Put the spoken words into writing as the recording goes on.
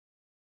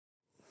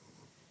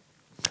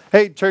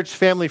Hey, church,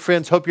 family,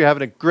 friends, hope you're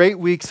having a great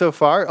week so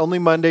far. Only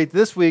Monday.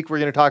 This week, we're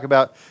going to talk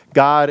about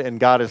God and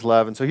God is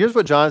love. And so here's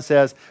what John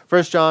says,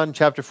 1 John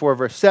chapter 4,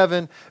 verse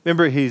 7.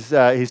 Remember, he's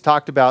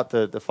talked about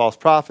the false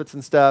prophets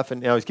and stuff,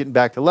 and now he's getting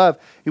back to love.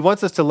 He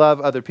wants us to love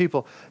other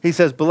people. He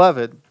says,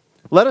 "Beloved,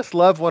 let us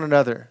love one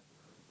another,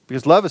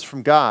 because love is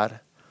from God.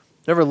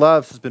 Whoever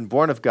loves has been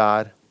born of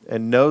God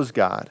and knows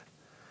God.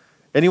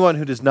 Anyone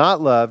who does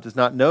not love does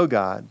not know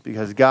God,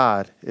 because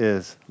God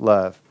is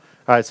love."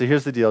 All right, so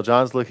here's the deal.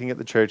 John's looking at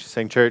the church. He's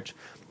saying, church,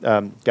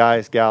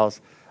 guys,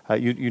 gals,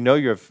 you know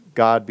you're of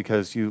God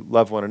because you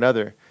love one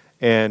another.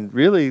 And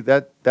really,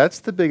 that's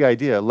the big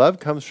idea. Love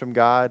comes from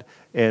God,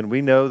 and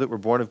we know that we're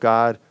born of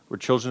God. We're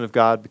children of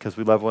God because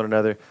we love one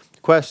another.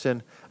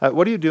 Question,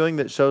 what are you doing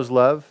that shows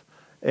love?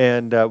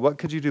 And what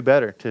could you do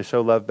better to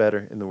show love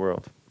better in the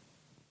world?